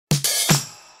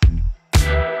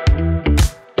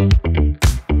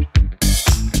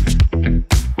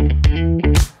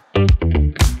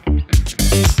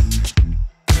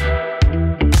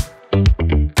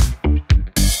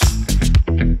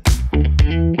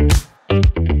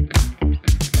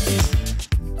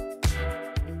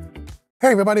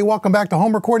Hey everybody, welcome back to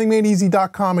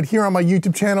homerecordingmadeeasy.com and here on my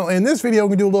YouTube channel. In this video, we're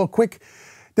gonna do a little quick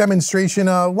demonstration.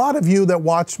 A lot of you that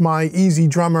watched my Easy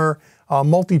Drummer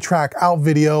multi-track out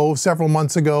video several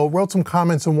months ago wrote some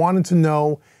comments and wanted to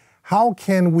know how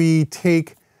can we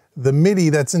take the MIDI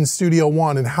that's in Studio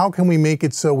One and how can we make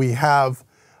it so we have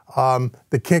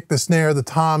the kick, the snare, the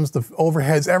toms, the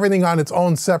overheads, everything on its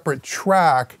own separate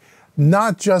track,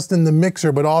 not just in the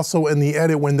mixer, but also in the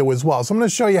edit window as well. So I'm gonna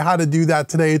show you how to do that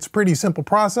today. It's a pretty simple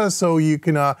process, so you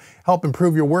can help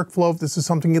improve your workflow if this is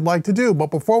something you'd like to do.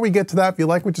 But before we get to that, if you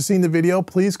like what you see in the video,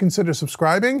 please consider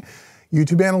subscribing.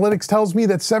 YouTube analytics tells me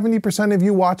that 70% of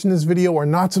you watching this video are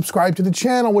not subscribed to the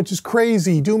channel, which is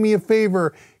crazy. Do me a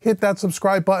favor, hit that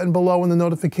subscribe button below and the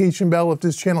notification bell if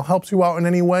this channel helps you out in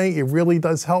any way. It really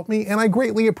does help me, and I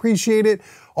greatly appreciate it.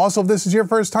 Also, if this is your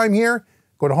first time here,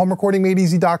 go to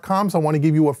homerecordingmadeeasy.com. So I want to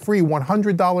give you a free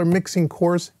 $100 mixing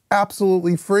course,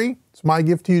 absolutely free. It's my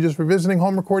gift to you just for visiting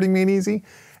Home Recording Made Easy.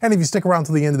 And if you stick around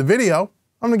to the end of the video,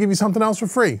 I'm going to give you something else for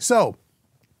free. So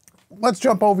let's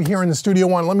jump over here in the Studio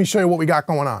One. Let me show you what we got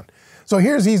going on. So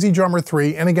here's Easy Drummer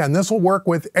 3. And again, this will work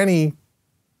with any,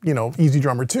 Easy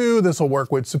Drummer 2. This will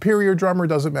work with Superior Drummer,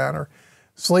 doesn't matter.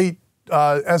 Slate,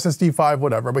 SSD 5,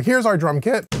 whatever. But here's our drum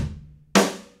kit.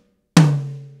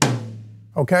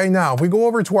 Okay, now if we go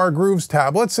over to our Grooves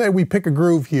tab, let's say we pick a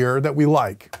groove here that we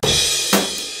like.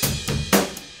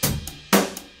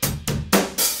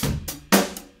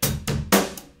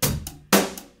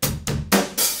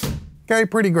 Okay,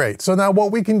 pretty great. So now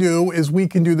what we can do is we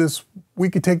could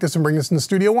take this and bring this into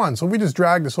Studio One. So if we just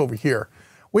drag this over here,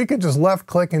 we could just left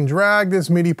click and drag this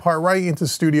MIDI part right into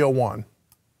Studio One.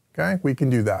 Okay, we can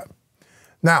do that.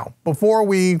 Now, before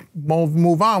we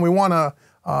move on, we wanna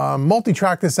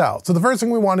multi-track this out. So the first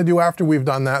thing we want to do after we've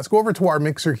done that is go over to our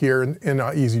mixer here in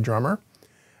Easy Drummer.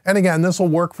 And again, this will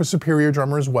work for Superior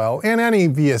Drummer as well, and any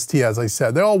VST, as I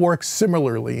said. They all work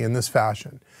similarly in this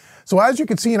fashion. So as you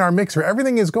can see in our mixer,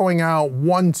 everything is going out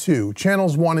 1, 2,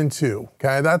 channels 1 and 2,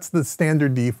 okay? That's the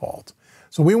standard default.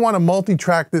 So we want to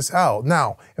multi-track this out.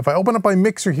 Now, if I open up my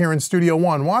mixer here in Studio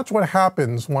One, watch what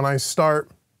happens when I start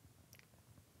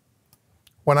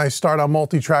on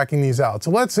multi-tracking these out.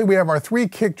 So let's say we have our 3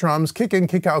 kick drums, kick in,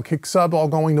 kick out, kick sub, all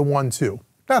going to 1, 2.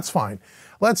 That's fine.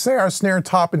 Let's say our snare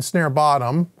top and snare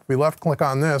bottom, if we left click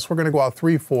on this, we're gonna go out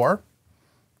 3, 4,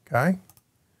 okay?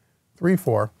 3,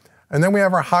 4. And then we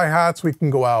have our hi-hats, we can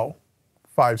go out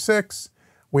 5, 6.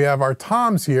 We have our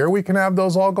toms here, we can have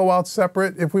those all go out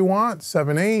separate if we want,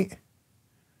 7, 8,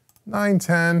 9,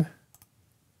 10,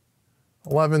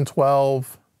 11,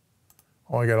 12,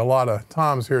 oh, I got a lot of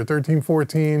toms here, 13,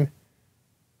 14,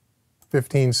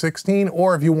 15, 16,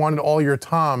 or if you wanted all your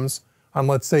toms on,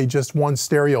 let's say, just one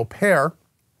stereo pair,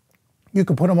 you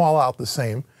can put them all out the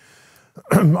same.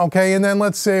 Okay, and then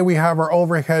let's say we have our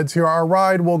overheads here. Our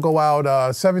ride will go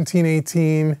out 17,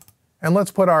 18, and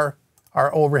let's put our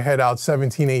overhead out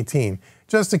 17, 18,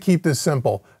 just to keep this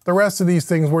simple. The rest of these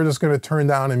things, we're just gonna turn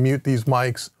down and mute these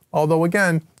mics, although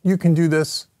again, you can do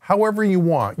this however you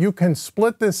want. You can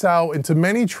split this out into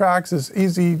many tracks as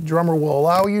Easy Drummer will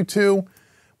allow you to,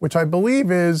 which I believe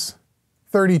is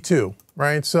 32,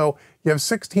 right? So you have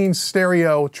 16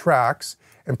 stereo tracks,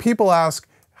 and people ask,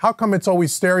 how come it's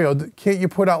always stereo? Can't you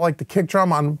put out like the kick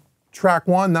drum on track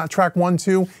 1, not track 1,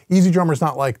 2? Easy Drummer's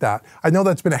not like that. I know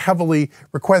that's been a heavily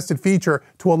requested feature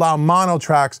to allow mono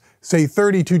tracks, say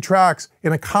 32 tracks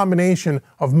in a combination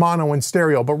of mono and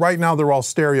stereo, but right now they're all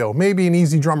stereo. Maybe in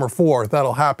Easy Drummer 4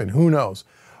 that'll happen, who knows?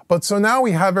 But so now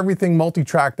we have everything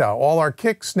multi-tracked out, all our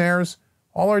kicks, snares,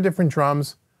 all our different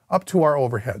drums, up to our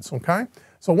overheads, okay?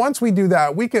 So once we do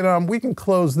that, we can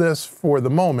close this for the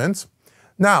moment.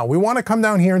 Now, we want to come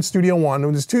down here in Studio One,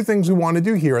 and there's 2 things we want to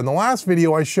do here. In the last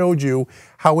video, I showed you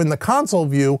how in the console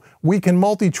view, we can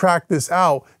multi-track this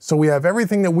out, so we have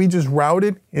everything that we just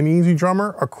routed in Easy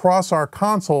Drummer across our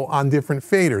console on different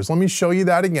faders. Let me show you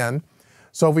that again.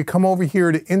 So if we come over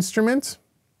here to Instrument,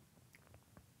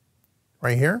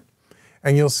 right here,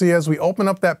 and you'll see as we open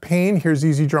up that pane, here's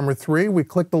Easy Drummer 3, we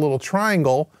click the little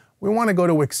triangle, we want to go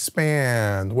to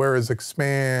Expand. Where is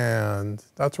Expand?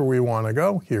 That's where we want to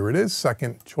go. Here it is,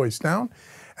 second choice down.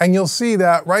 And you'll see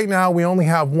that right now we only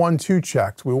have 1, 2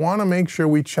 checked. We want to make sure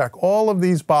we check all of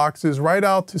these boxes right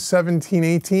out to 17,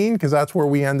 18, because that's where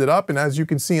we ended up. And as you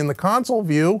can see in the console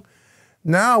view,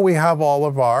 now we have all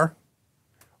of our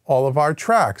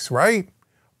tracks, right?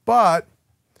 But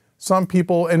some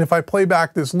people, and if I play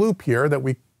back this loop here that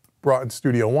we brought in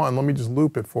Studio One, let me just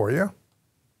loop it for you.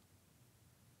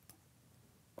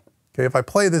 Okay, if I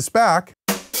play this back,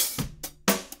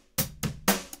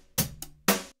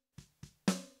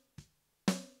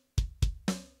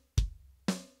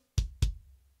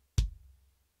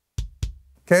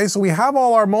 Okay, so we have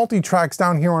all our multi-tracks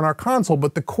down here on our console,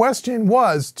 but the question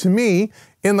was, to me,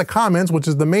 in the comments, which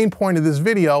is the main point of this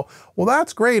video, well,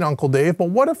 that's great, Uncle Dave, but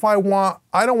what if I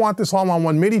don't want this all on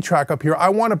one MIDI track up here, I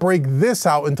want to break this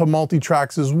out into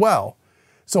multi-tracks as well.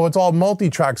 So it's all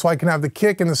multi-track, so I can have the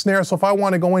kick and the snare, so if I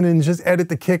want to go in and just edit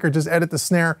the kick or just edit the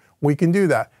snare, we can do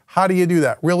that. How do you do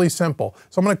that? Really simple.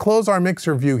 So I'm going to close our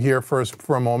mixer view here for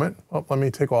a moment. Oh, let me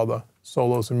take all the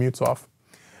solos and mutes off.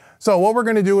 So what we're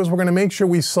going to do is we're going to make sure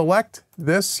we select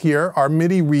this here, our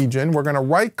MIDI region. We're going to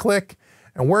right click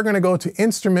and we're going to go to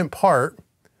instrument part.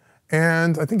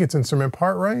 And I think it's instrument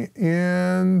part, right?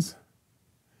 And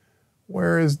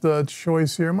where is the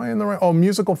choice here? Am I in the right? Oh,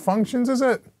 musical functions, is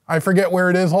it? I forget where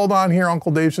it is. Hold on here.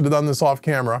 Uncle Dave should have done this off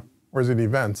camera. Or is it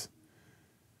events?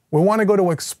 We want to go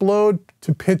to explode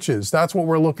to pitches. That's what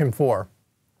we're looking for.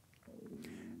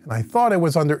 And I thought it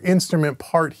was under instrument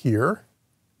part here.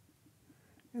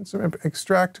 Instrument,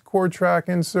 extract chord track,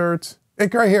 insert.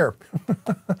 It right here.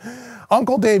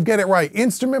 Uncle Dave, get it right.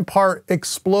 Instrument part,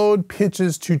 explode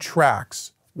pitches to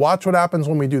tracks. Watch what happens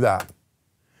when we do that.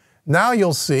 Now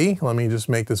you'll see, let me just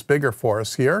make this bigger for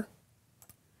us here.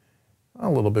 A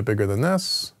little bit bigger than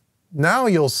this. Now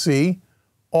you'll see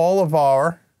all of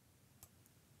our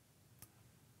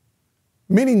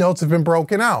MIDI notes have been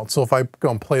broken out. So if I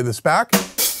go and play this back,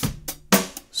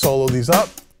 solo these up.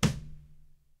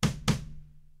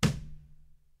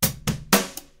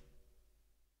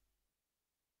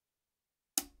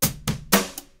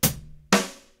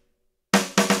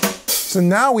 So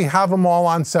now we have them all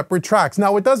on separate tracks.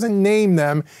 Now it doesn't name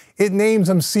them, it names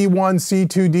them C1,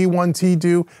 C2, D1,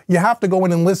 T2. You have to go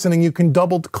in and listen and you can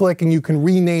double click and you can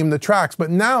rename the tracks. But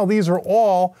now these are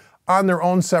all on their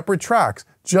own separate tracks,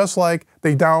 just like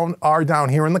they are down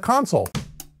here in the console.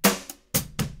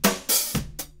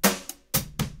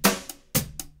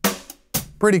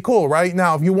 Pretty cool, right?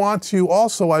 Now, if you want to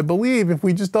also, I believe, if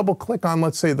we just double click on,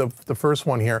 let's say the first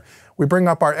one here, we bring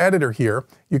up our editor here,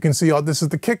 you can see, oh, this is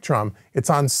the kick drum. It's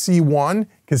on C1,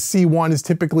 because C1 is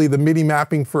typically the MIDI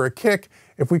mapping for a kick.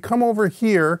 If we come over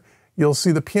here, you'll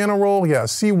see the piano roll, yeah,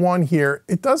 C1 here.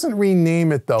 It doesn't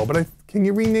rename it though, but can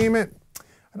you rename it?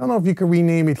 I don't know if you can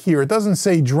rename it here. It doesn't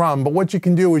say drum, but what you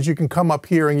can do is you can come up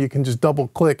here and you can just double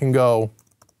click and go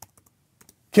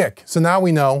kick. So now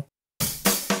we know.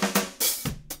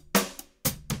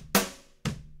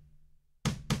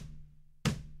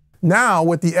 Now,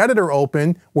 with the editor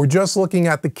open, we're just looking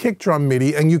at the kick drum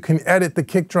MIDI, and you can edit the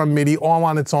kick drum MIDI all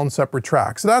on its own separate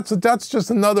track. So that's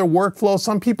just another workflow.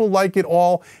 Some people like it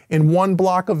all in one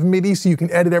block of MIDI so you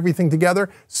can edit everything together.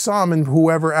 Some, and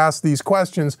whoever asked these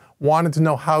questions, wanted to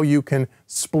know how you can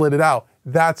split it out.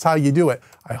 That's how you do it.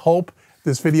 I hope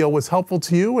this video was helpful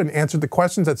to you and answered the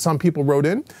questions that some people wrote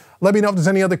in. Let me know if there's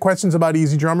any other questions about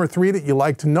EZdrummer 3 that you'd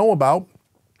like to know about.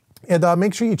 And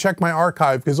make sure you check my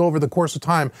archive, because over the course of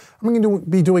time, I'm going to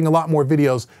be doing a lot more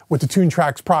videos with the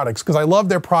TuneTracks products, because I love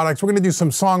their products. We're going to do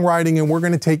some songwriting, and we're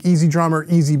going to take EZdrummer,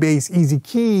 EZbass,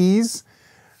 EZkeys.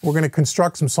 We're going to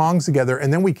construct some songs together,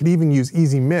 and then we could even use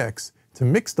EZmix to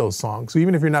mix those songs. So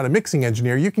even if you're not a mixing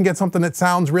engineer, you can get something that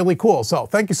sounds really cool. So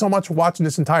thank you so much for watching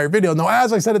this entire video. Now,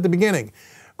 as I said at the beginning,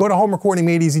 go to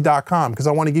homerecordingmadeeasy.com, because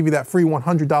I want to give you that free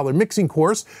 $100 mixing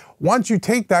course. Once you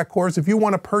take that course, if you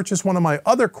want to purchase one of my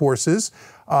other courses,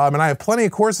 and I have plenty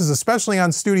of courses, especially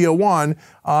on Studio One,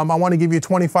 I want to give you a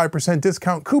 25%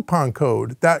 discount coupon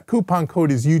code. That coupon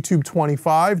code is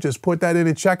YouTube25. Just put that in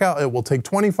at checkout. It will take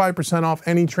 25% off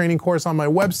any training course on my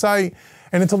website.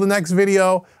 And until the next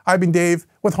video, I've been Dave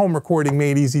with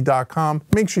homerecordingmadeeasy.com.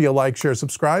 Make sure you like, share,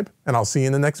 subscribe, and I'll see you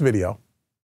in the next video.